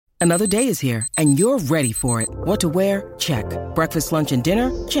Another day is here, and you're ready for it. What to wear? Check. Breakfast, lunch, and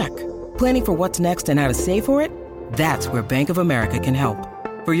dinner? Check. Planning for what's next and how to save for it? That's where Bank of America can help.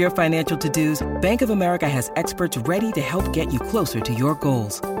 For your financial to-dos, Bank of America has experts ready to help get you closer to your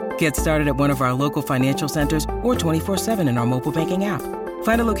goals. Get started at one of our local financial centers or 24/7 in our mobile banking app.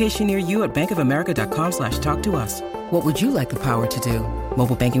 Find a location near you at bankofamerica.com/talktous. What would you like the power to do?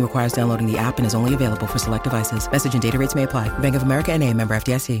 Mobile banking requires downloading the app and is only available for select devices. Message and data rates may apply. Bank of America N.A., member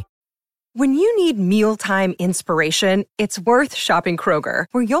FDIC. When you need mealtime inspiration, it's worth shopping Kroger,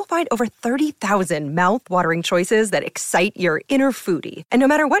 where you'll find over 30,000 mouth-watering choices that excite your inner foodie. And no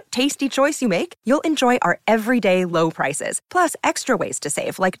matter what tasty choice you make, you'll enjoy our everyday low prices, plus extra ways to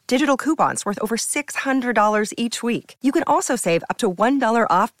save, like digital coupons worth over $600 each week. You can also save up to $1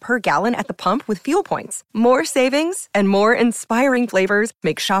 off per gallon at the pump with fuel points. More savings and more inspiring flavors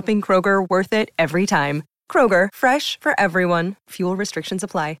make shopping Kroger worth it every time. Kroger, fresh for everyone. Fuel restrictions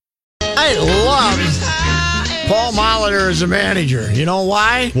apply. I love Paul Molitor as a manager. You know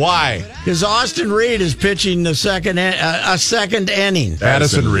why? Why? Because Austin Reed is pitching the second inning.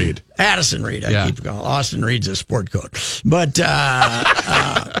 Addison Reed. Addison Reed. I keep going. Austin Reed's a sport coach. But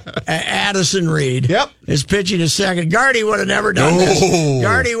Addison Reed is pitching his second. Gardy would have never done this.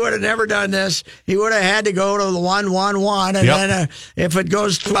 Gardy would have never done this. He would have had to go to the 1-1-1. And then if it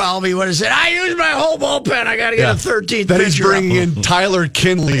goes 12, he would have said, I used my whole bullpen. I got to get a 13th pitcher. He's bringing in Tyler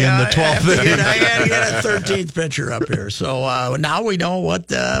Kinley in the 12th inning. I got to get a 13th pitcher up here. So now we know what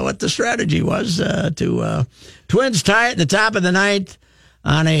the strategy was to Twins tie it in the top of the ninth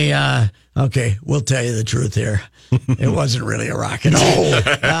on a, okay, we'll tell you the truth here. It wasn't really a rocket.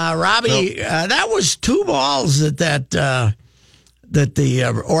 Robbie, that was two balls that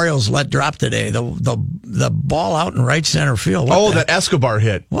the Orioles let drop today. The ball out in right center field. That Escobar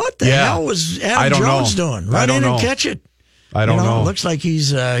hit. What the hell was Adam Jones doing? Run in and catch it. I don't know. It looks like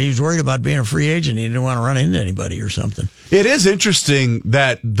he's worried about being a free agent. He didn't want to run into anybody or something. It is interesting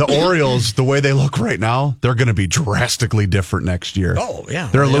that the Orioles, the way they look right now, they're going to be drastically different next year. Oh, yeah.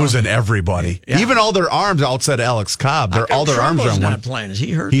 They're losing everybody. Yeah. Even all their arms outside of Alex Cobb. All their arms are not playing. Is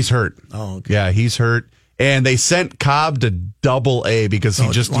he hurt? He's hurt. Oh, okay. Yeah, he's hurt. And they sent Cobb to Double-A because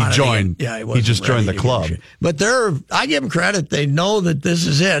he joined. He just joined the club. But I give them credit. They know that this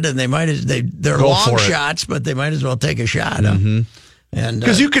is it, and they're long shots, but they might as well take a shot. Mm-hmm. And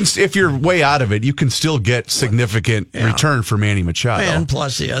because you can, if you're way out of it, you can still get significant return for Manny Machado. And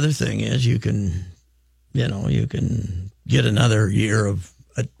plus, the other thing is you can get another year of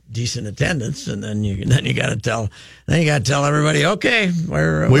decent attendance, and then you got to tell everybody, okay,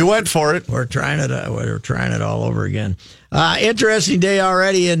 we went for it. We're trying it. We're trying it all over again. Interesting day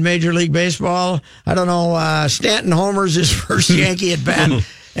already in Major League Baseball. I don't know. Stanton homers his first Yankee at bat,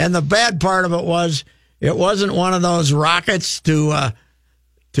 and the bad part of it was it wasn't one of those rockets to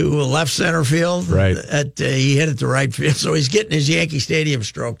left center field. Right. He hit it to right field, so he's getting his Yankee Stadium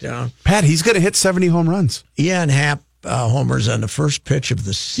stroke down. Pat, he's going to hit 70 home runs. Yeah, and Happ. Homers on the first pitch of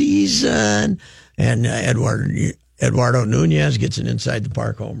the season, and Eduardo Nunez gets an inside the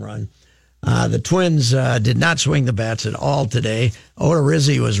park home run. The Twins did not swing the bats at all today.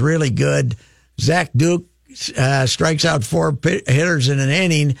 Odorizzi was really good. Zach Duke strikes out 4 hitters in an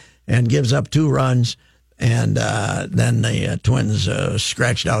inning and gives up 2 runs. And then the Twins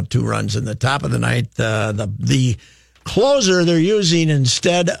scratched out 2 runs in the top of the ninth. The closer they're using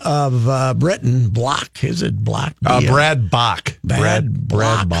instead of Britton, Block. Is it Block? Brad Bach. Brad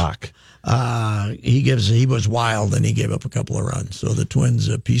Bach. He was wild, and he gave up a couple of runs. So the Twins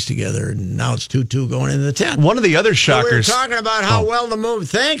pieced together, and now it's 2-2 going into the 10th. One of the other shockers. So we were talking about how well the move.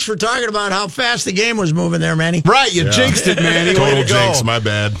 Thanks for talking about how fast the game was moving there, Manny. Right, you jinxed it, Manny. Total jinx, my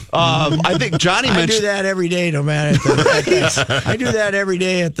bad. I think Johnny mentioned. I do that every day, no matter. I do that every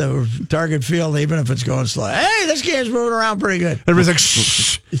day at the Target Field, even if it's going slow. Hey, this game's moving around pretty good. Everybody's like,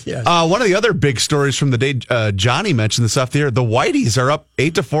 shh. Yes. One of the other big stories from the day, Johnny mentioned this off the air. The Whiteys are up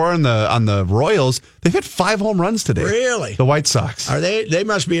 8-4 on the Royals. They've hit 5 home runs today. Really? The White Sox. Are they? They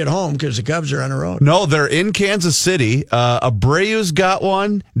must be at home because the Cubs are on the road. No, they're in Kansas City. Abreu's got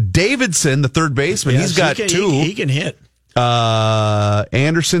one. Davidson, the third baseman, he's got 2. He can hit.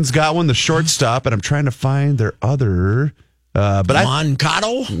 Anderson's got one, the shortstop, and I'm trying to find their other.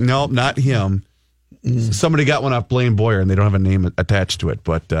 Moncado? No, not him. Somebody got one off Blaine Boyer, and they don't have a name attached to it.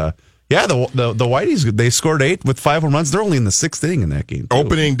 But the Whiteys, they scored 8 with 5 home runs. They're only in the 6th inning in that game, too.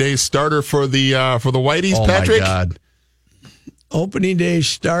 Opening day starter for the Whiteys, Patrick. Oh my God! Opening day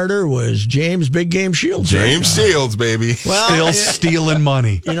starter was James Big Game Shields. James Shields, baby. Well, still stealing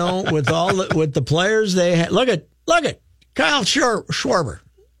money. You know, with the players they had. Look at Kyle Schwarber.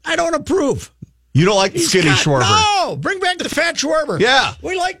 I don't approve. You don't like the skinny Schwarber? No, bring back the fat Schwarber. Yeah.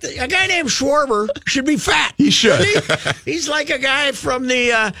 We like a guy named Schwarber should be fat. He should. He's like a guy from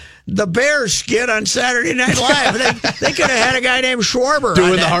the Bears skit on Saturday Night Live. They could have had a guy named Schwarber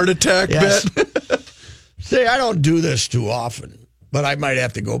doing the heart attack bit. See, I don't do this too often, but I might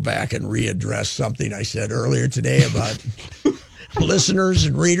have to go back and readdress something I said earlier today about listeners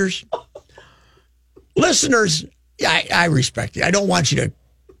and readers. Listeners, I respect you. I don't want you to.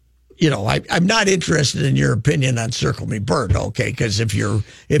 I'm not interested in your opinion on Circle Me Bird, okay? Because if you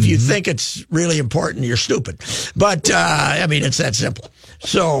think it's really important, you're stupid. But it's that simple.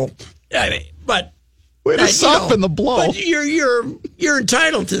 So, but way to soften the blow. But you're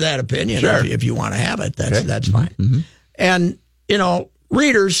entitled to that opinion sure. if you want to have it. That's fine. Mm-hmm. And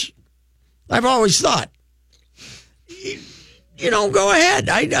readers, I've always thought, go ahead.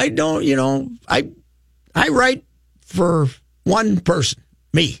 I don't. I write for one person,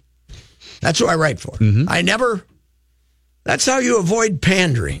 me. That's who I write for. Mm-hmm. That's how you avoid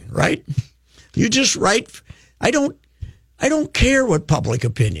pandering, right? You just write. I don't care what public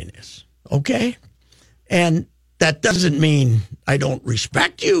opinion is, okay? And that doesn't mean I don't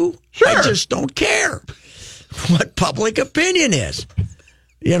respect you. Sure. I just don't care what public opinion is.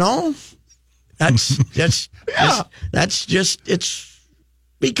 That's just, it's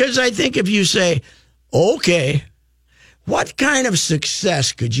because I think if you say, okay, what kind of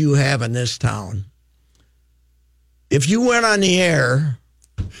success could you have in this town if you went on the air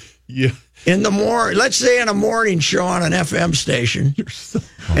in the morning, let's say in a morning show on an FM station,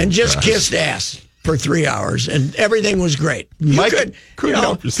 and just kissed ass for 3 hours and everything was great?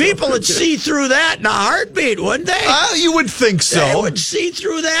 People would see through that in a heartbeat, wouldn't they? You would think so. They would see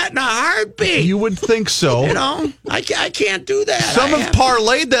through that in a heartbeat. You would think so. I can't do that. Some have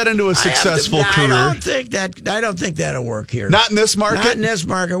parlayed that into a successful career. I don't think that'll work here. Not in this market? Not in this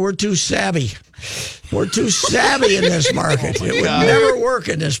market. We're too savvy. We're too savvy in this market. It would never work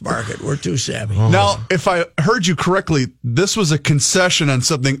in this market. We're too savvy. Now, if I heard you correctly, this was a concession on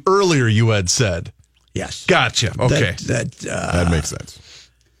something earlier you had said. Yes. Gotcha. Okay. That makes sense.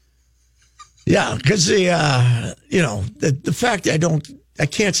 Yeah, because the fact I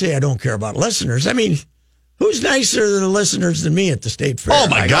can't say I don't care about listeners. I mean, who's nicer to the listeners than me at the state fair? Oh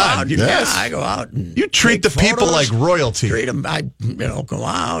my God! Yes. I go out and you treat the people like royalty. Treat them. I go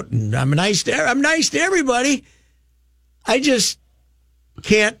out and I'm nice to everybody. I just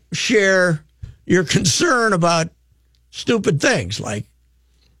can't share your concern about stupid things like,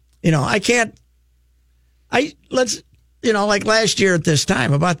 I can't. Like last year at this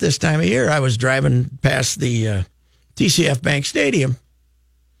time, about this time of year, I was driving past the TCF Bank Stadium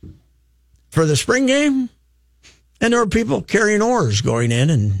for the spring game, and there were people carrying oars going in,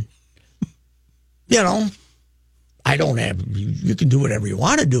 and, I don't have, you can do whatever you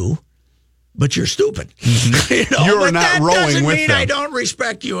want to do, but you're stupid. Mm-hmm. You're not rowing with them. That doesn't mean I don't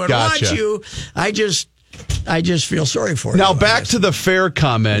respect you and want you. I just feel sorry for you. Now back to the fair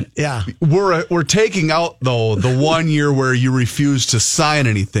comment. Yeah, we're taking out though the 1 year where you refused to sign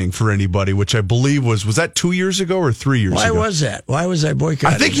anything for anybody, which I believe was that 2 years ago or 3 years ago? Why was that? Why was I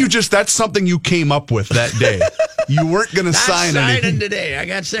boycotting? I think that's something you came up with that day. You weren't going to sign anything today. I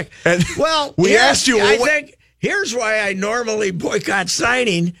got sick. And we asked you. I think here's why I normally boycott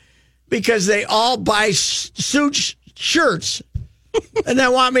signing, because they all buy suit shirts and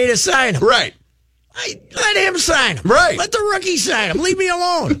then want me to sign them. Right. Let him sign them. Right. Let the rookie sign them. Leave me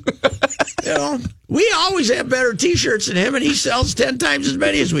alone. We always have better T-shirts than him, and he sells 10 times as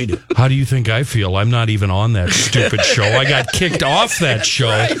many as we do. How do you think I feel? I'm not even on that stupid show. I got kicked off that show,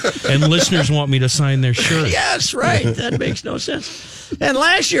 and listeners want me to sign their shirt. Yes, right. That makes no sense. And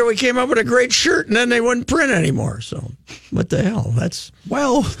last year we came up with a great shirt, and then they wouldn't print anymore. So what the hell?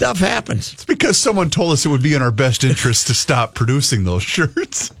 Stuff happens. It's because someone told us it would be in our best interest to stop producing those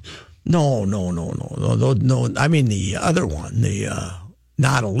shirts. No. I mean the other one, the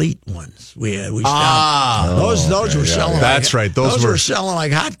not elite ones. We stopped. Those were selling. That's right. Those were selling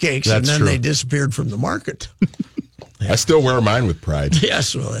like hotcakes, and then they disappeared from the market. I still wear mine with pride.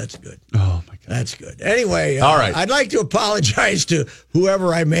 Yes, well, that's good. Oh my God, that's good. Anyway, all right. I'd like to apologize to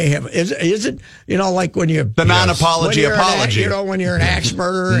whoever I may have. Is it like when you the non-apology apology? When you're an axe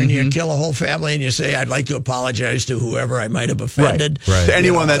murderer and you kill a whole family and you say, "I'd like to apologize to whoever I might have offended." Right. To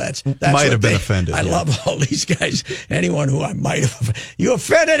anyone that might have been offended. I love all these guys. Anyone who I might have. You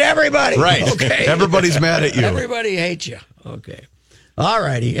offended everybody. Right. Okay. Everybody's mad at you. Everybody hates you. Okay. All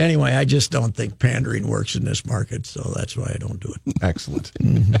righty. Anyway, I just don't think pandering works in this market, so that's why I don't do it. Excellent.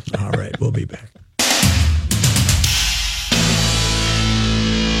 All right. We'll be back.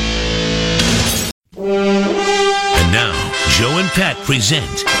 And now, Joe and Pat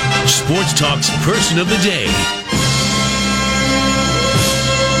present Sports Talk's Person of the Day.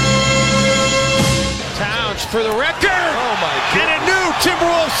 Towns for the record. Oh my God. And a new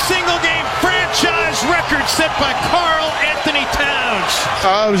Timberwolves single-game franchise record set by Karl Anthony Towns.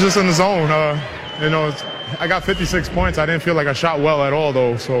 I was just in the zone. I got 56 points. I didn't feel like I shot well at all,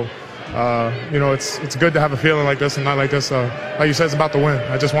 though. So, it's good to have a feeling like this and not like this. Like you said, it's about to win.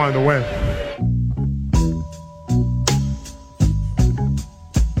 I just wanted to win.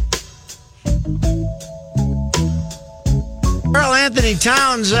 Karl Anthony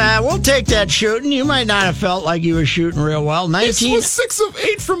Towns, we'll take that shooting. You might not have felt like you were shooting real well. This was 6 of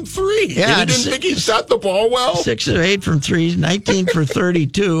 8 from 3. Yeah, and he didn't think he shot the ball well. 6 of 8 from 3, 19 for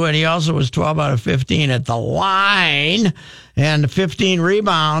 32, and he also was 12 out of 15 at the line, and 15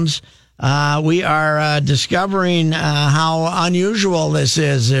 rebounds. We are discovering how unusual this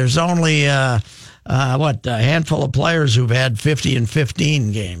is. There's only a handful of players who've had 50 and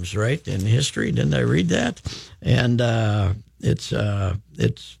 15 games, right, in history. Didn't I read that? And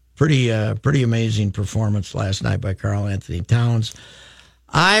it's pretty amazing performance last night by Karl Anthony Towns.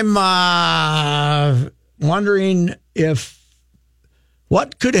 I'm wondering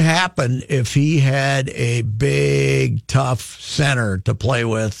what could happen if he had a big, tough center to play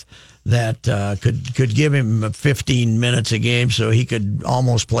with that could give him 15 minutes a game, so he could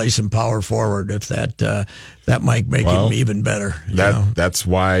almost play some power forward. If that might make him even better. That's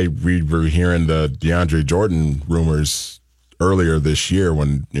why we were hearing the DeAndre Jordan rumors earlier this year,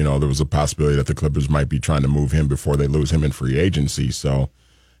 when there was a possibility that the Clippers might be trying to move him before they lose him in free agency. So,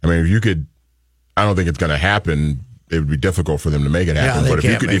 I mean, I don't think it's going to happen. It would be difficult for them to make it happen. But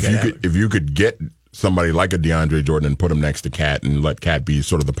if you could get somebody like a DeAndre Jordan and put him next to Cat and let Cat be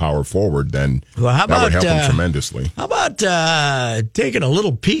sort of the power forward, then that would help him tremendously. How about taking a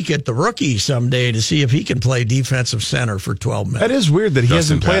little peek at the rookie someday to see if he can play defensive center for 12 minutes? That is weird that he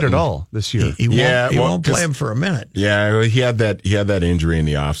hasn't played at all this year. He won't play him for a minute. Yeah, he had that injury in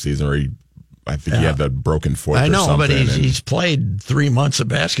the offseason where I think he had that broken foot. I know, or something, but he's played 3 months of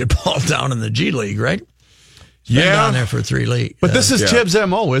basketball down in the G League, right? Been down there for 3 leagues. But this is Tibbs'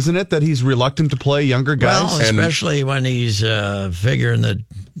 MO, isn't it? That he's reluctant to play younger guys? Well, especially when he's figuring that,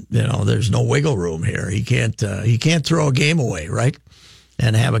 there's no wiggle room here. He can't throw a game away, right?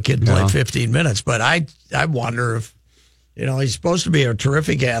 And have a kid play 15 minutes. But I wonder if, he's supposed to be a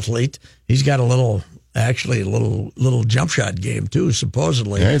terrific athlete. He's got a little jump shot game too,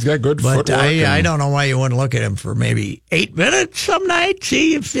 supposedly. Yeah, he's got good footwork. But I don't know why you wouldn't look at him for maybe 8 minutes some night,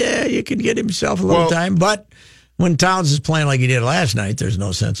 see if you can get himself a little time. But when Towns is playing like he did last night, there's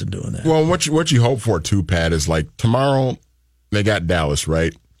no sense in doing that. Well, what you hope for too, Pat, is like tomorrow they got Dallas,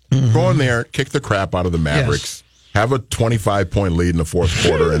 right? Mm-hmm. Go in there, kick the crap out of the Mavericks, have a 25-point lead in the fourth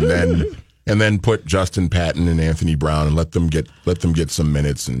quarter, and then put Justin Patton and Anthony Brown and let them get some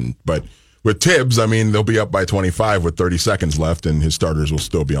minutes. But with Tibbs, I mean, they'll be up by 25 with 30 seconds left, and his starters will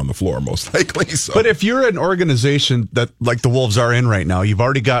still be on the floor, most likely. So. But if you're an organization that, like the Wolves are in right now, you've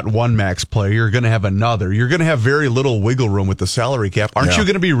already got one max player, you're going to have another. You're going to have very little wiggle room with the salary cap. Aren't you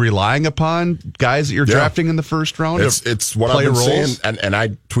going to be relying upon guys that you're drafting in the first round? It's what I've been saying, and I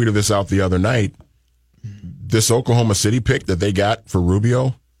tweeted this out the other night. This Oklahoma City pick that they got for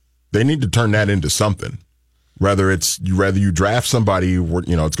Rubio, they need to turn that into something. Whether you draft somebody,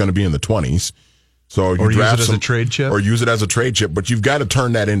 it's going to be in the 20s. So you use draft it as a trade chip, or use it as a trade chip. But you've got to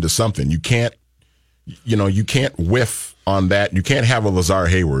turn that into something. You can't whiff on that. You can't have a Lazar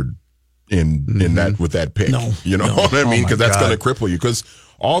Hayward in that with that pick. No, what I mean? Because that's going to cripple you. Because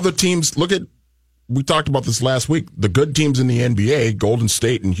all the teams, we talked about this last week. The good teams in the NBA, Golden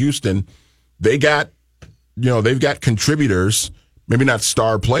State and Houston, they've got contributors. Maybe not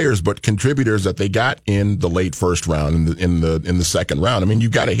star players, but contributors that they got in the late first round, in the second round. I mean,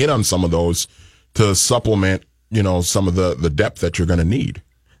 you've got to hit on some of those to supplement, some of the depth that you're going to need.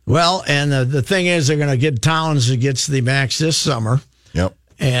 Well, and the thing is, they're going to get Towns who gets the max this summer. Yep.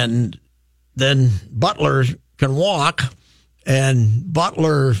 And then Butler can walk, and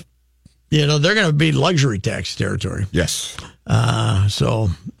Butler, they're going to be luxury tax territory. Yes. So,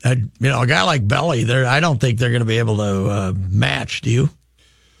 a guy like Belly, I don't think they're going to be able to match. Do you?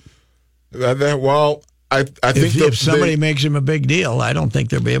 I think if somebody makes him a big deal, I don't think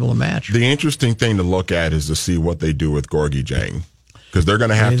they'll be able to match. The interesting thing to look at is to see what they do with Gorgie Jang, because they're going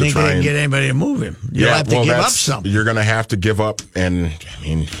to have to try and get anybody to move him. You'll have to give up something. You're going to have to give up, and I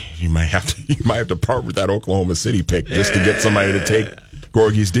mean, you might have to part with that Oklahoma City pick just to get somebody to take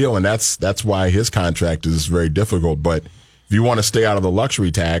Gorgie's deal, and that's why his contract is very difficult. But if you want to stay out of the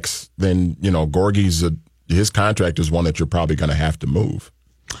luxury tax, then Gorgie's his contract is one that you're probably going to have to move.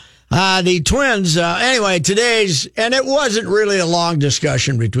 The Twins, anyway, and it wasn't really a long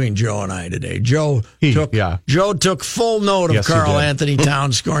discussion between Joe and I today. Joe took full note of Karl Anthony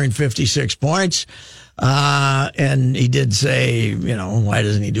Towns scoring 56 points. And he did say, why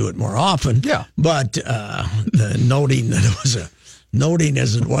doesn't he do it more often? Yeah. But noting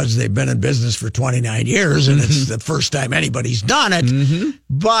as it was, they've been in business for 29 years, and it's the first time anybody's done it. Mm-hmm.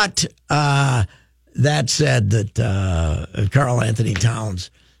 But that said, that Karl Anthony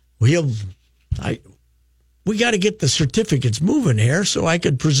Towns, we got to get the certificates moving here so I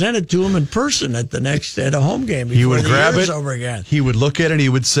could present it to him in person at a home game. He would grab it over again. He would look at it and he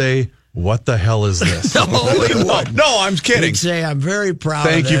would say, "What the hell is this?" No, he wouldn't. No, I'm kidding. He'd say, "I'm very proud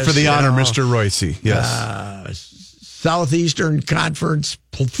Thank of you this, for the honor, Mr. Reusse." Yes. Southeastern Conference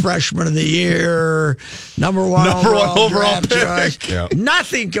Freshman of the Year, number one overall pick. Yep.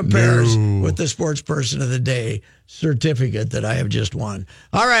 Nothing compares with the Sports Person of the Day certificate that I have just won.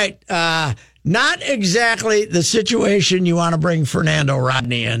 All right. Not exactly the situation you want to bring Fernando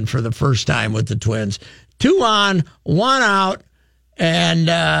Rodney in for the first time with the Twins. 2 on, 1 out, and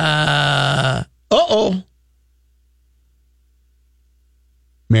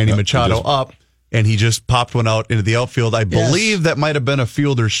Manny Machado up, and he just popped one out into the outfield. I believe that might have been a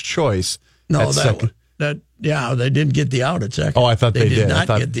fielder's choice. No, they didn't get the out at second. Oh, I thought they did. Not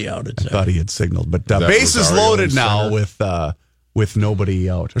get the out at second. I thought he had signaled, but bases loaded now with nobody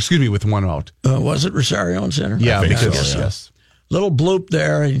out. Excuse me, with 1 out. Was it Rosario in center? Yeah, because yes. Little bloop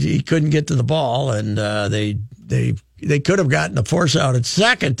there. He couldn't get to the ball, and they could have gotten a force out at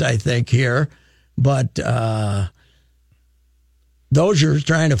second, I think, here, but Dozier's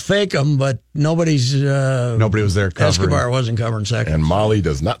trying to fake him, but nobody was there covering. Escobar wasn't covering second. And Molly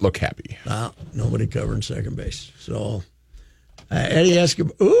does not look happy. Nobody covering second base. So Eddie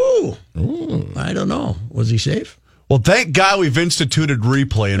Escobar, I don't know. Was he safe? Well, thank God we've instituted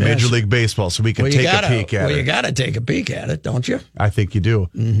replay in Major League Baseball so we can take a peek at it. Well, you got to take a peek at it, don't you? I think you do.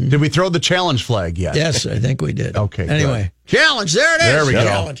 Mm-hmm. Did we throw the challenge flag yet? Yes, I think we did. Okay, anyway, challenge, there it is. There we go.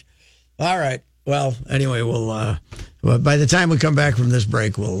 Challenge. All right. Well, anyway, we'll by the time we come back from this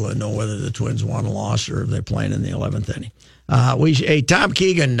break, we'll know whether the Twins won or lost or if they're playing in the 11th inning. Tom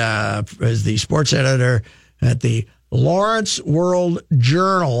Keegan is the sports editor at the Lawrence World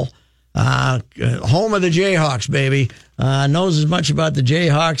Journal, home of the Jayhawks, baby. Knows as much about the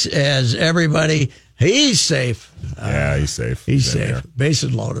Jayhawks as everybody. He's safe. He's safe. He's safe. Here.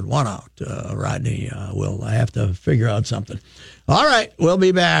 Bases loaded, 1 out. Rodney will have to figure out something. All right, we'll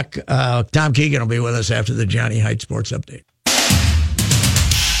be back. Tom Keegan will be with us after the Johnny Height Sports Update.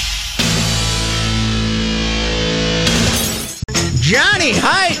 Johnny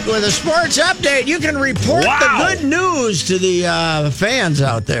Height with a sports update. You can report the good news to the fans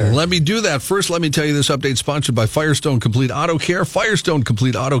out there. Let me do that. First, let me tell you this update sponsored by Firestone Complete Auto Care. Firestone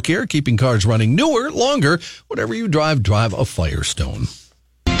Complete Auto Care, keeping cars running newer, longer. Whatever you drive a Firestone.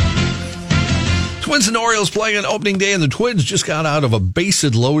 Twins and Orioles playing on opening day, and the Twins just got out of a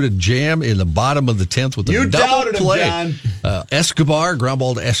bases-loaded jam in the bottom of the 10th with a double play. Escobar, ground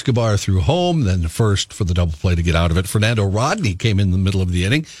ball to Escobar through home, then the first for the double play to get out of it. Fernando Rodney came in the middle of the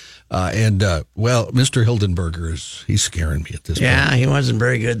inning. Mr. Hildenberger he's scaring me at this point. Yeah, he wasn't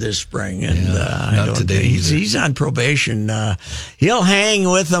very good this spring, and not today. He's on probation. He'll hang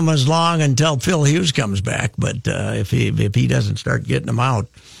with them as long until Phil Hughes comes back. But if he doesn't start getting them out,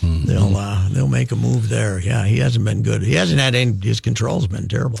 they'll make a move there. Yeah, he hasn't been good. He hasn't had any. His control's been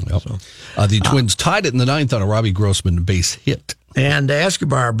terrible. Yep. So the Twins tied it in the 9th on a Robbie Grossman base hit. And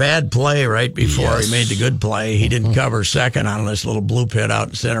Escobar, bad play right before he made the good play. He didn't cover second on this little bloop hit out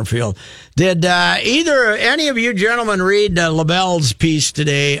in center field. Did any of you gentlemen read LaBelle's piece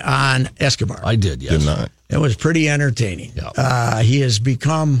today on Escobar? I did, yes. Did not. It was pretty entertaining. Yep. He has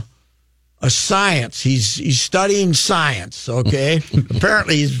become a science. He's studying science, okay?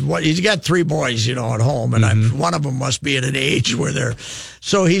 Apparently, he's got 3 boys, at home, and one of them must be at an age where they're...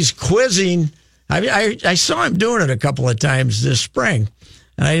 So he's quizzing... I saw him doing it a couple of times this spring,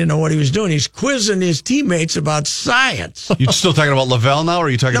 and I didn't know what he was doing. He's quizzing his teammates about science. You still talking about Lavelle now, or are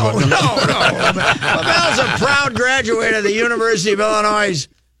you talking about... No. Lavelle's a proud graduate of the University of Illinois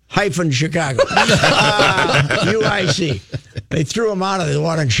Chicago, UIC. They threw him out of the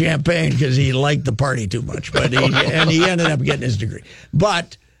one in Champaign because he liked the party too much, but he ended up getting his degree.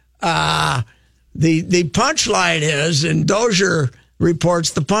 But the punchline is, and Dozier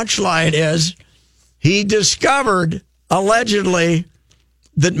reports the punchline is, he discovered, allegedly,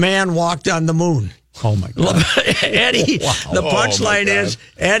 that man walked on the moon. Oh, my God. Eddie, the punchline is,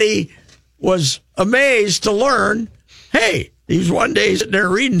 Eddie was amazed to learn, hey, he was one day sitting there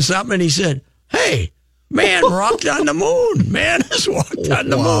reading something, and he said, hey, Man walked on the moon. Man has walked on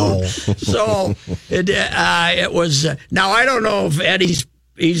the moon. So it was. Now I don't know if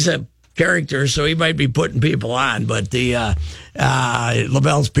he's a character, so he might be putting people on. But the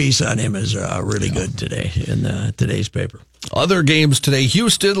Lavelle's piece on him is really good today in today's paper. Other games today: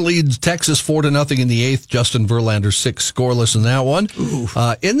 Houston leads Texas 4-0 in the 8th. Justin Verlander 6 scoreless in that one.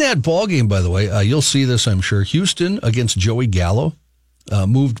 In that ball game, by the way, you'll see this, I'm sure. Houston against Joey Gallo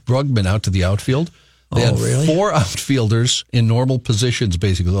moved Brugman out to the outfield. They had really? 4 outfielders in normal positions,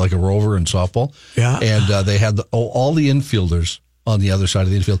 basically like a rover in softball. Yeah. And they had all the infielders on the other side of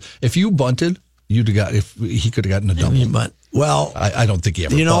the infield. If you bunted, he could have gotten a double. But well, I don't think he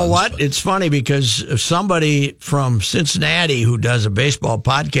ever. You know bunts, what? But. It's funny because somebody from Cincinnati who does a baseball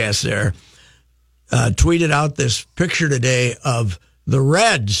podcast there tweeted out this picture today of the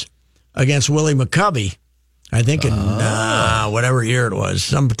Reds against Willie McCovey. I think in whatever year it was,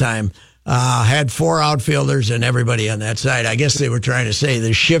 sometime. Had 4 outfielders and everybody on that side. I guess they were trying to say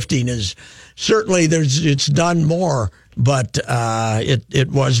the shifting is certainly it's done more, but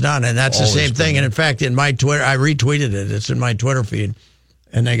it was done, and that's always the same thing. And in fact, in my Twitter, I retweeted it. It's in my Twitter feed,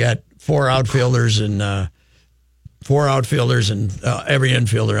 and they got 4 outfielders and every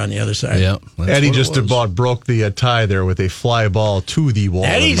infielder on the other side. Yeah, Eddie just about broke the tie there with a fly ball to the wall.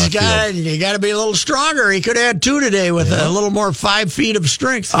 Eddie's you got to be a little stronger. He could have had 2 today with a little more 5 feet of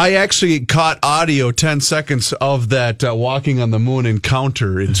strength. I actually caught audio 10 seconds of that walking on the moon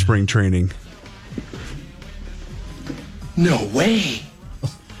encounter in spring training. No way.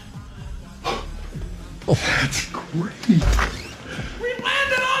 That's great.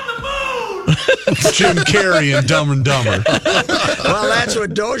 Jim Carrey in Dumb and Dumber. Well, that's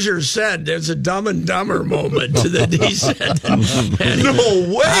what Dozier said. There's a Dumb and Dumber moment that he said. No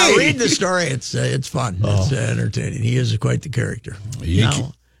way. Read the story. It's fun. It's entertaining. He is quite the character. Now,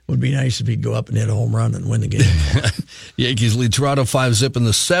 it would be nice if he'd go up and hit a home run and win the game. Yankees lead Toronto 5-0 in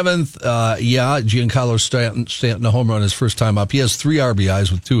the 7th. Giancarlo Stanton, a home run his first time up. He has 3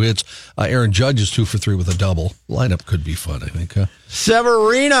 RBIs with 2 hits. Aaron Judge is 2 for 3 with a double. Lineup could be fun, I think.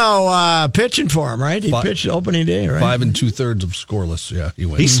 Severino pitching for him, right? He pitched opening day, right? 5 2/3 of scoreless. Yeah, he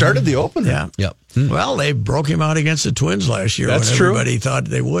went. He started the opener. Yeah. Yep. Well, they broke him out against the Twins last year. That's when true. Everybody thought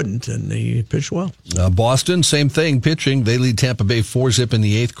they wouldn't, and he pitched well. Boston, same thing, pitching. They lead Tampa Bay 4-0 in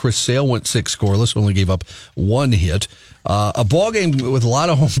the 8th. Chris Sale went 6 scoreless, only gave up 1 hit. A ball game with a lot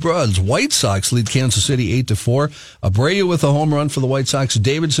of home runs. White Sox lead Kansas City 8-4. Abreu with a home run for the White Sox.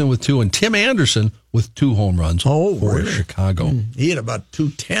 Davidson with 2, and Tim Anderson with 2 home runs for really? Chicago. He had about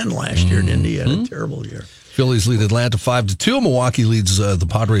 210 last year, didn't he? He had a terrible year. Phillies lead Atlanta 5-2. Milwaukee leads the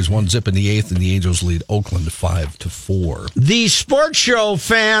Padres 1-0 in the 8th, and the Angels lead Oakland 5-4. The sports show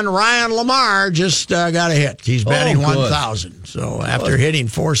fan Ryan Lamar just got a hit. He's batting 1,000. So after hitting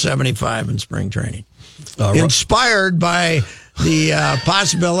 475 in spring training, inspired by the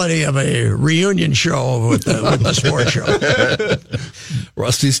possibility of a reunion show with the sports show.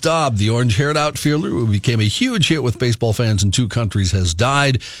 Rusty Staub, the orange-haired outfielder who became a huge hit with baseball fans in 2 countries, has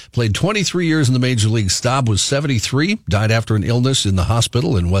died. Played 23 years in the major league. Staub was 73, died after an illness in the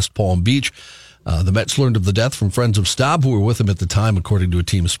hospital in West Palm Beach. The Mets learned of the death from friends of Staub, who were with him at the time, according to a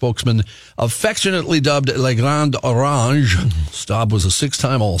team spokesman. Affectionately dubbed Le Grand Orange, Staub was a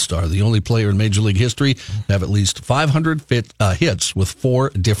 6-time All-Star, the only player in Major League history to have at least 500 hits with 4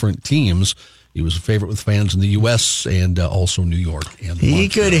 different teams. He was a favorite with fans in the U.S. and also New York. And he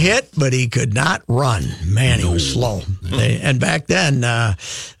could hit, but he could not run. Man, he was slow. And back then,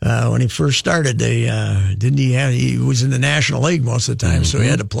 when he first started, he was in the National League most of the time, so he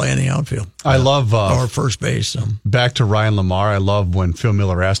had to play in the outfield. I love or first base. Back to Ryan Lamar. I love when Phil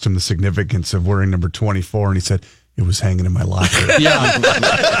Miller asked him the significance of wearing number 24, and he said, "It was hanging in my locker." Yeah.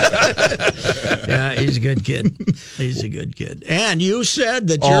 Yeah, he's a good kid. He's a good kid. And you said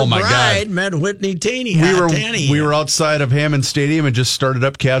that your bride met Whitney Taney. We were outside of Hammond Stadium and just started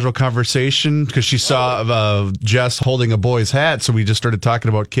up casual conversation because she saw Jess holding a boy's hat. So we just started talking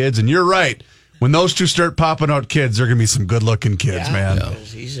about kids. And you're right. When those 2 start popping out kids, they're going to be some good-looking kids, man.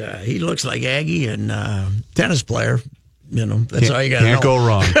 Yeah. He looks like Aggie and tennis player. You know, that's all you got to know. Can't go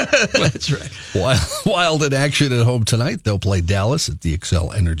wrong. That's right. Wild in action at home tonight. They'll play Dallas at the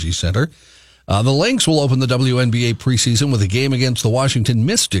Xcel Energy Center. The Lynx will open the WNBA preseason with a game against the Washington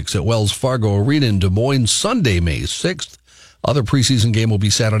Mystics at Wells Fargo Arena in Des Moines Sunday, May 6th. Other preseason game will be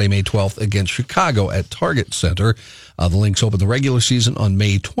Saturday, May 12th against Chicago at Target Center. The Lynx open the regular season on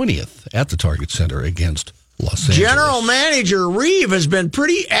May 20th at the Target Center against Los Angeles. General Manager Reeve has been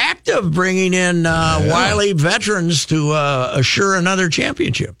pretty active bringing in wily veterans to assure another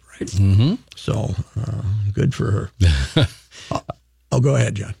championship, right? Mm-hmm. So good for her. Go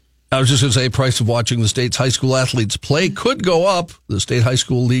ahead, John. I was just going to say, price of watching the state's high school athletes play could go up. The State High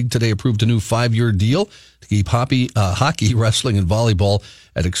School League today approved a new 5-year deal to keep hockey, wrestling, and volleyball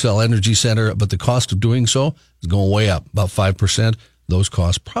at Xcel Energy Center, but the cost of doing so is going way up, about 5%. Those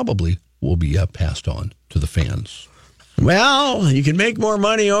costs probably will be passed on to the fans. Well, you can make more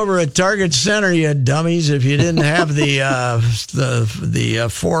money over at Target Center, you dummies, if you didn't have the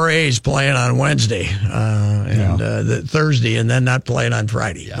 4As playing on Wednesday and the Thursday, and then not playing on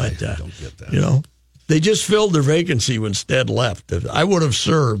Friday. Yeah, but I don't get that. They just filled their vacancy when Stead left. I would have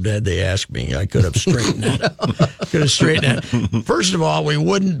served had they asked me. I could have straightened it. First of all, we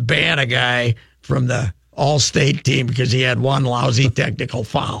wouldn't ban a guy from the All-State team because he had one lousy technical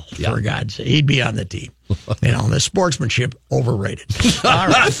foul. For God's sake, he'd be on the team. The sportsmanship overrated. All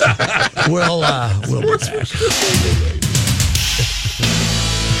right, we'll be back.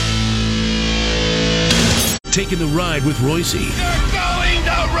 Taking the ride with Reusse. You're going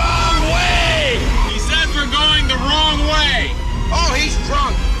the wrong way! He says we're going the wrong way! Oh, he's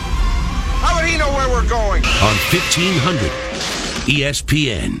drunk! How would he know where we're going? On 1500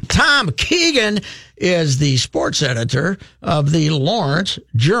 ESPN. Tom Keegan is the sports editor of the Lawrence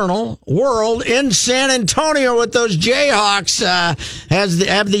Journal-World in San Antonio with those Jayhawks.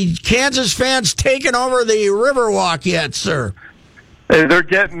 Have the Kansas fans taken over the Riverwalk yet, sir? They're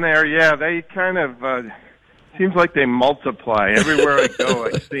getting there, yeah. They kind of, seems like they multiply. Everywhere I go,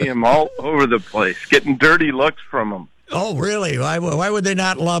 I see them all over the place, getting dirty looks from them. Oh, really? Why would they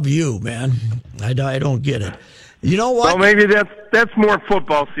not love you, man? I don't get it. You know what? Well, maybe that's more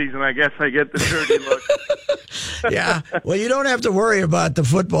football season. I guess I get the dirty look. Yeah. Well, you don't have to worry about the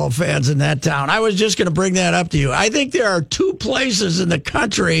football fans in that town. I was just going to bring that up to you. I think there are 2 places in the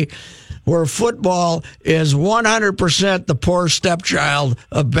country where football is 100% the poor stepchild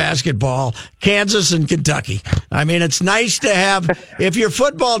of basketball, Kansas and Kentucky. I mean, it's nice to have, if your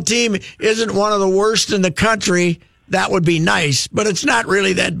football team isn't one of the worst in the country, that would be nice, but it's not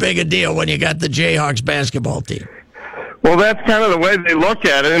really that big a deal when you got the Jayhawks basketball team. Well, that's kind of the way they look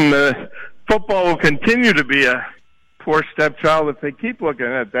at it, and the football will continue to be a poor stepchild if they keep looking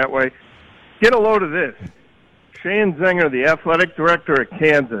at it that way. Get a load of this. Shane Zenger, the athletic director at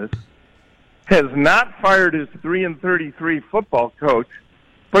Kansas, has not fired his 3-33 football coach,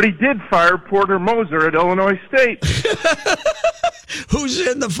 but he did fire Porter Moser at Illinois State. Who's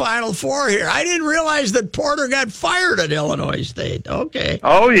in the Final Four here? I didn't realize that Porter got fired at Illinois State. Okay.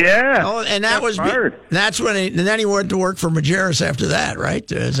 Oh, yeah. Oh, and that was fired. That's when and then he went to work for Majerus after that, right?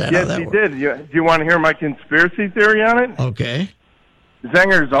 Is that yes, how that he worked? did. Do you want to hear my conspiracy theory on it? Okay.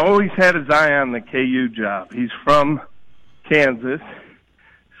 Zenger's always had his eye on the KU job. He's from Kansas,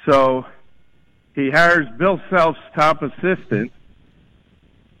 so he hires Bill Self's top assistant,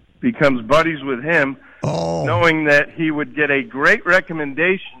 becomes buddies with him, knowing that he would get a great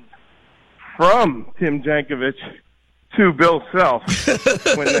recommendation from Tim Jankovich to Bill Self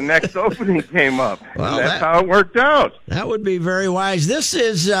when the next opening came up. Well, that's how it worked out. That would be very wise. This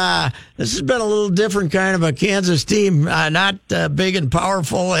has been a little different kind of a Kansas team, not big and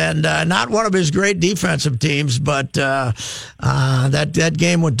powerful, and not one of his great defensive teams. But that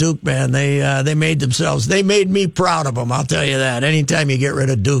game with Duke, man, they made themselves. They made me proud of them. I'll tell you that. Anytime you get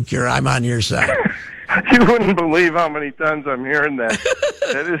rid of Duke, I'm on your side. You wouldn't believe how many times I'm hearing that.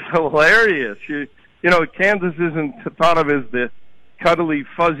 That is hilarious. You know, Kansas isn't thought of as the cuddly,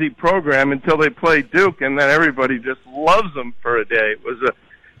 fuzzy program until they play Duke, and then everybody just loves them for a day. It was a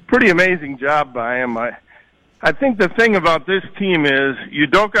pretty amazing job by him. I think the thing about this team is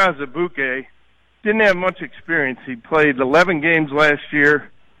Udoka Azubuike didn't have much experience. He played 11 games last year,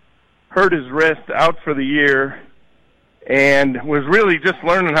 hurt his wrist, out for the year, and was really just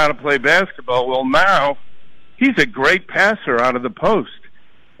learning how to play basketball. Well, now he's a great passer out of the post.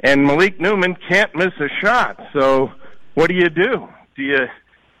 And Malik Newman can't miss a shot. So what do? Do you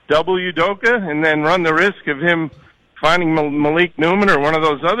double Udoka and then run the risk of him finding Malik Newman or one of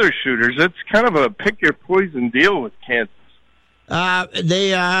those other shooters? It's kind of a pick-your-poison deal with Kansas.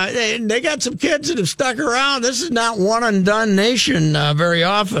 They got some kids that have stuck around. This is not one-and-done nation very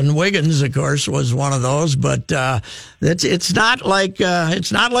often. Wiggins, of course, was one of those, but it's not like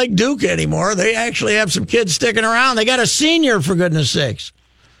Duke anymore. They actually have some kids sticking around. They got a senior, for goodness sakes.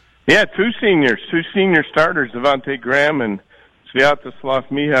 Yeah, two senior starters, Devontae Graham and Sviatoslav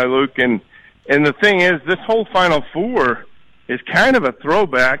Mihailuk. And the thing is, this whole Final Four is kind of a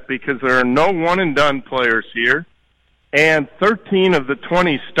throwback because there are no one-and-done players here, and 13 of the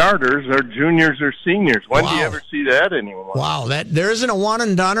 20 starters are juniors or seniors. When do you ever see that anymore? Wow, there isn't a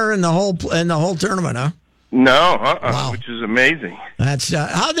one-and-doneer in the whole tournament, huh? No, Wow. which is amazing. That's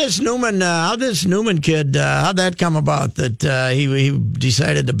how this Newman kid, how'd that come about that he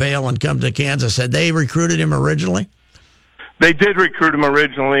decided to bail and come to Kansas? Had they recruited him originally? They did recruit him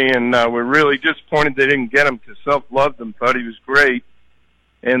originally, and we're really disappointed they didn't get him because Self loved him, thought he was great.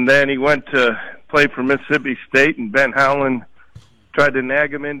 And then he went to play for Mississippi State, and Ben Howland tried to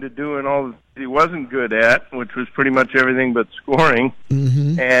nag him into doing all he wasn't good at, which was pretty much everything but scoring.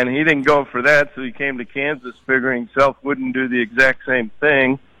 Mm-hmm. And he didn't go for that, so he came to Kansas figuring Self wouldn't do the exact same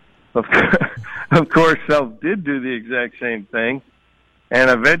thing. Of course, Self did do the exact same thing. And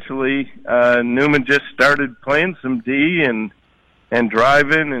eventually, Newman just started playing some D and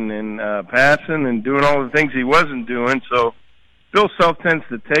driving and passing and doing all the things he wasn't doing. So Bill Self tends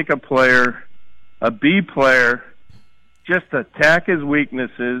to take a player, a B player, just attack his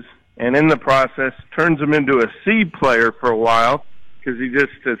weaknesses, and in the process turns him into a C player for a while because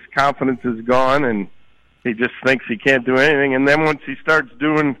his confidence is gone and he just thinks he can't do anything. And then once he starts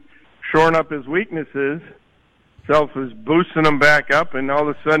shoring up his weaknesses, Self is boosting him back up, and all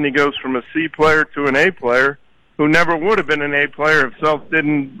of a sudden he goes from a C player to an A player who never would have been an A player if Self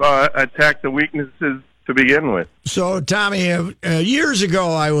didn't attack the weaknesses to begin with. So, Tommy, years ago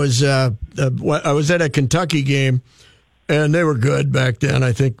I was at a Kentucky game, and they were good back then.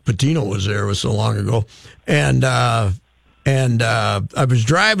 I think Pitino was there. It was so long ago, and I was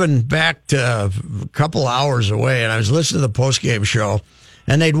driving back to a couple hours away, and I was listening to the postgame show.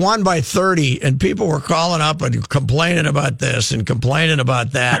 And they'd won by 30, and people were calling up and complaining about this and complaining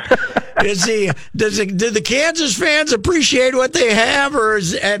about that. Did the Kansas fans appreciate what they have, or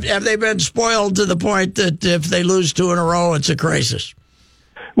have they been spoiled to the point that if they lose 2 in a row, it's a crisis?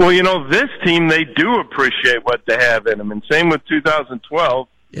 Well, this team, they do appreciate what they have in them, and same with 2012.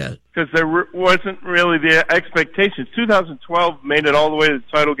 Yeah, because there wasn't really the expectations. 2012 made it all the way to the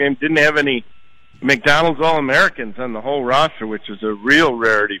title game, didn't have any McDonald's All-Americans on the whole roster, which is a real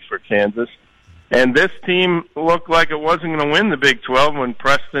rarity for Kansas. And this team looked like it wasn't going to win the Big 12 when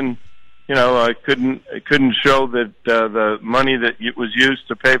Preston, couldn't show that the money that was used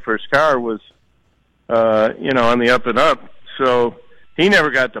to pay for his car was, on the up and up. So he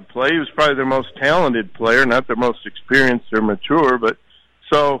never got to play. He was probably their most talented player, not their most experienced or mature. But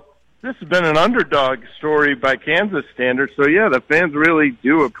so this has been an underdog story by Kansas standards. So, yeah, the fans really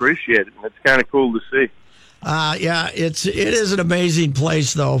do appreciate it, and it's kind of cool to see. It is an amazing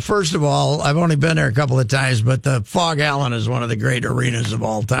place, though. First of all, I've only been there a couple of times, but the Fog Allen is one of the great arenas of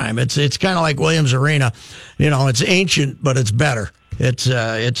all time. It's kind of like Williams Arena. It's ancient, but it's better.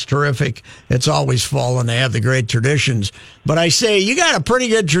 It's terrific. It's always full, and they have the great traditions. But I say, you got a pretty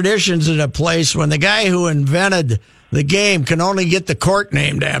good traditions in a place when the guy who invented the game can only get the court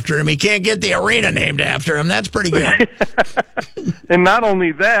named after him. He can't get the arena named after him. That's pretty good. And not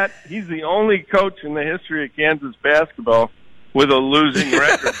only that, he's the only coach in the history of Kansas basketball with a losing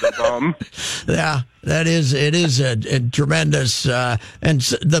record, the bum. Yeah, it is a tremendous, and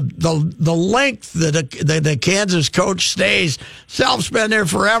the length that the Kansas coach stays. Self's been there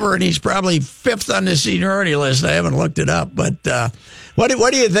forever, and he's probably 5th on the seniority list. I haven't looked it up, but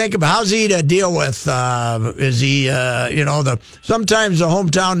what do you think about how's he to deal with? Is he, sometimes the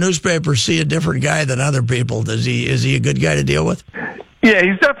hometown newspapers see a different guy than other people. Is he a good guy to deal with? Yeah,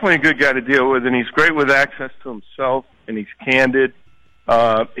 he's definitely a good guy to deal with, and he's great with access to himself, and he's candid.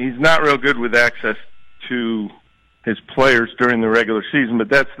 He's not real good with access to his players during the regular season, but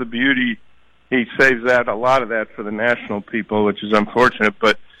that's the beauty. He saves a lot of that for the national people, which is unfortunate.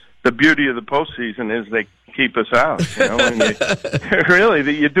 But the beauty of the postseason is they keep us out.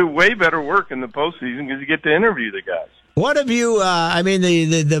 Really, you do way better work in the postseason because you get to interview the guys. What have you,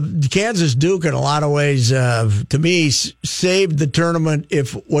 the Kansas Duke in a lot of ways, to me, saved the tournament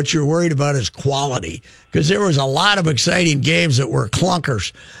if what you're worried about is quality. Because there was a lot of exciting games that were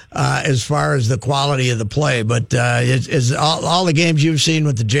clunkers as far as the quality of the play. But is all the games you've seen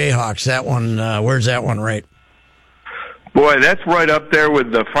with the Jayhawks, that one, where's that one rate? Boy, that's right up there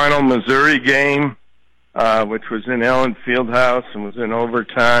with the final Missouri game, which was in Allen Fieldhouse and was in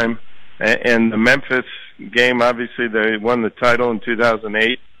overtime. And the Memphis game, obviously, they won the title in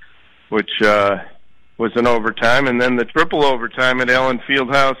 2008, which was in overtime. And then the triple overtime at Allen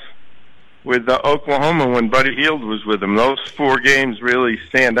Fieldhouse with Oklahoma when Buddy Hield was with them. Those 4 games really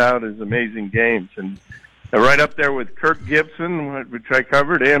stand out as amazing games. And they're right up there with Kirk Gibson, which I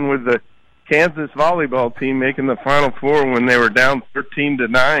covered, and with the Kansas volleyball team making the Final Four when they were down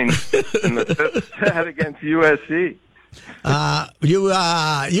 13-9 in the 5th set against USC.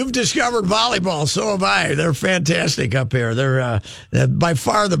 You've discovered volleyball, so have I. They're fantastic up here. They're by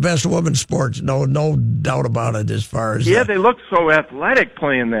far the best women's sports. No doubt about it. As far as they look so athletic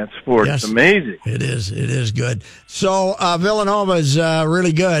playing that sport. Yes, it's amazing. It is good. So Villanova's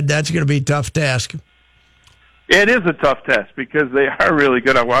really good. That's going to be a tough task. It is a tough test because they are really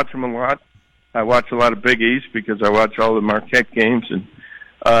good. I watch them a lot. I watch a lot of Big East because I watch all the Marquette games, and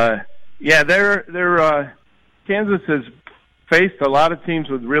they're Kansas has faced a lot of teams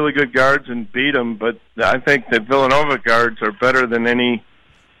with really good guards and beat them, but I think that Villanova guards are better than any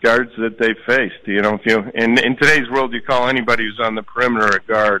guards that they faced. You know, in today's world, you call anybody who's on the perimeter a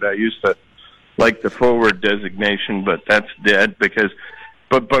guard. I used to like the forward designation, but that's dead because.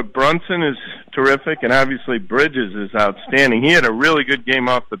 But Brunson is terrific, and obviously Bridges is outstanding. He had a really good game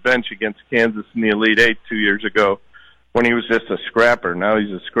off the bench against Kansas in the Elite Eight 2 years ago when he was just a scrapper. Now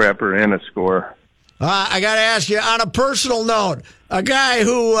he's a scrapper and a scorer. I got to ask you, on a personal note, a guy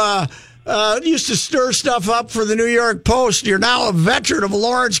who used to stir stuff up for the New York Post, you're now a veteran of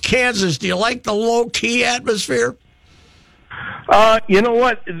Lawrence, Kansas. Do you like the low-key atmosphere? You know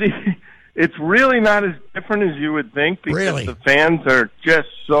what? It's really not as different as you would think because the fans are just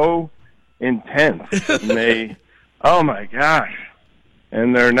so intense. And oh my gosh.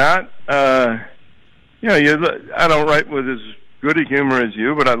 And they're not, I don't write with as good a humor as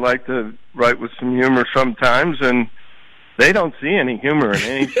you, but I like to write with some humor sometimes, and they don't see any humor in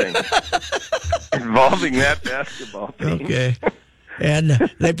anything involving that basketball team. Okay. And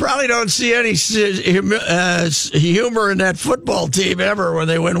they probably don't see any humor in that football team ever when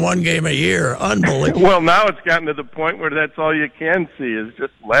they win one game a year. Unbelievable. Well, now it's gotten to the point where that's all you can see is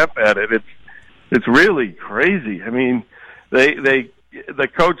just laugh at it. It's really crazy. I mean, the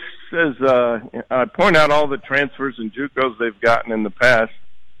coach says, I point out all the transfers and JUCOs they've gotten in the past.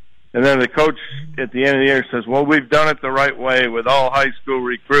 And then the coach at the end of the year says, well, we've done it the right way with all high school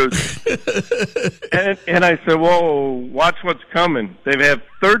recruits. and I said, whoa, watch what's coming. They have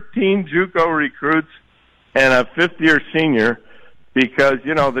 13 JUCO recruits and a fifth-year senior because,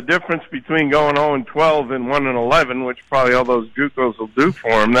 the difference between going 0-12 and 1-11, which probably all those JUCOs will do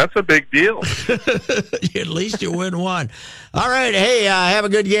for them, that's a big deal. At least you win one. All right. Hey, have a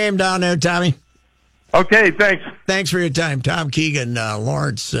good game down there, Tommy. Okay, thanks. Thanks for your time. Tom Keegan,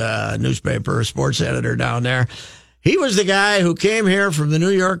 Lawrence newspaper sports editor down there. He was the guy who came here from the New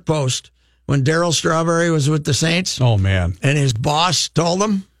York Post when Darryl Strawberry was with the Saints. Oh, man. And his boss told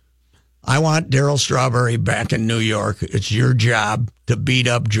him, I want Darryl Strawberry back in New York. It's your job to beat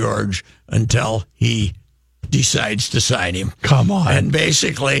up George until he decides to sign him. Come on. And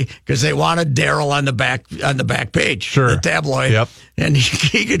basically, because they wanted Darryl on the back page, sure, the tabloid. Yep. And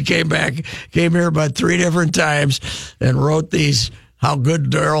Keegan came here about 3 different times and wrote these how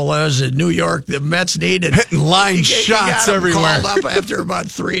good Darryl was in New York. The Mets needed hitting line shots everywhere. Called up after about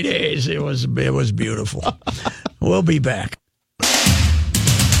 3 days. It was beautiful. We'll be back.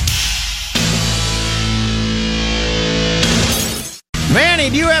 Manny,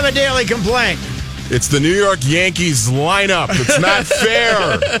 do you have a daily complaint? It's the New York Yankees lineup. It's not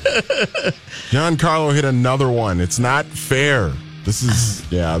fair. Giancarlo hit another one. It's not fair. This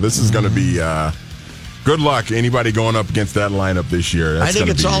is going to be good luck. Anybody going up against that lineup this year. I think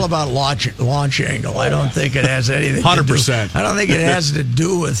it's all about launch angle. I don't think it has anything 100%. I don't think it has to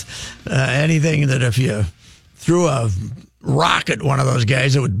do with anything that if you threw a rock at one of those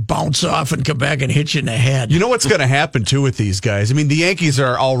guys, it would bounce off and come back and hit you in the head. You know what's going to happen, too, with these guys? I mean, the Yankees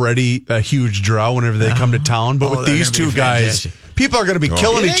are already a huge draw whenever they come to town, but with these two guys, people are going to be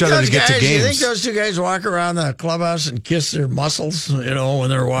killing each other to get to games. You think those two guys walk around the clubhouse and kiss their muscles, when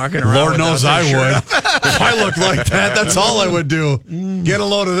they're walking around? Lord knows I would. If I looked like that, that's all I would do. Get a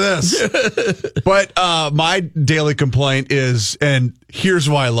load of this. But my daily complaint is, and here's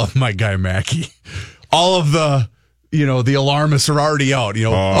why I love my guy Mackey, all of the alarmists are already out.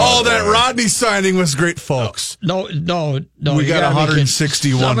 That Rodney signing was great, folks. No. We got 161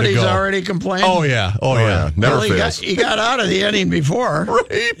 to go. Somebody's already complained. Oh, yeah. Never fails. He got out of the inning before.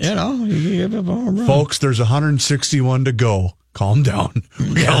 Right. He gave up a home run. Folks, there's 161 to go. Calm down.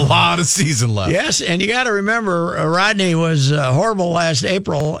 We got a lot of season left. Yes, and you got to remember, Rodney was horrible last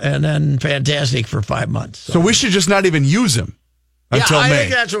April and then fantastic for 5 months. So we should just not even use him. Until May. I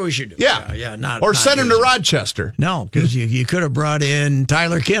think that's what we should do. Yeah. Or send him to Rochester. No, because you could have brought in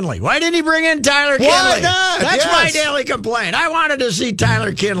Tyler Kinley. Why didn't he bring in Tyler Kinley? Why not? That's my daily complaint. I wanted to see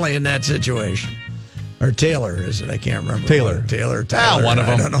Tyler Kinley in that situation. Or Taylor, is it? I can't remember. Taylor. Tyler. One of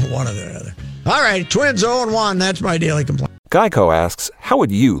them. I don't know, one or the other. All right, Twins 0-1. That's my daily complaint. Geico asks, how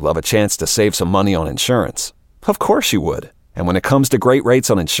would you love a chance to save some money on insurance? Of course you would. And when it comes to great rates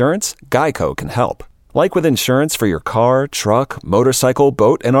on insurance, Geico can help. Like with insurance for your car, truck, motorcycle,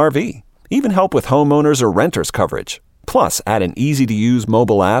 boat, and RV. Even help with homeowners or renters coverage. Plus, add an easy-to-use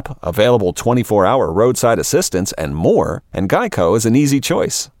mobile app, available 24-hour roadside assistance, and more, and Geico is an easy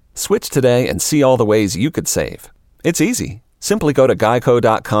choice. Switch today and see all the ways you could save. It's easy. Simply go to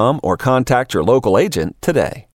geico.com or contact your local agent today.